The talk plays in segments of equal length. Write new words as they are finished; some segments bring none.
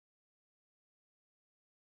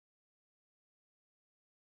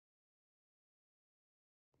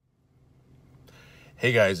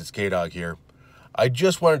Hey guys, it's K-DaWG here. I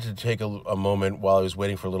just wanted to take a moment while I was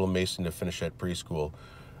waiting for little Mason to finish at preschool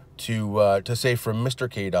to say from Mr.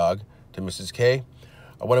 K-DaWG to Mrs. K,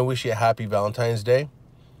 I want to wish you a happy Valentine's Day.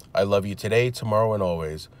 I love you today, tomorrow, and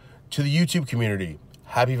always. To the YouTube community,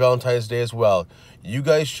 happy Valentine's Day as well. You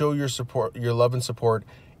guys show your support, your love and support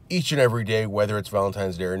each and every day, whether it's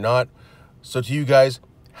Valentine's Day or not. So to you guys,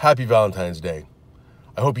 happy Valentine's Day.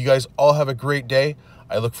 I hope you guys all have a great day.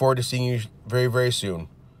 I look forward to seeing you very, very soon.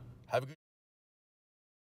 Have a good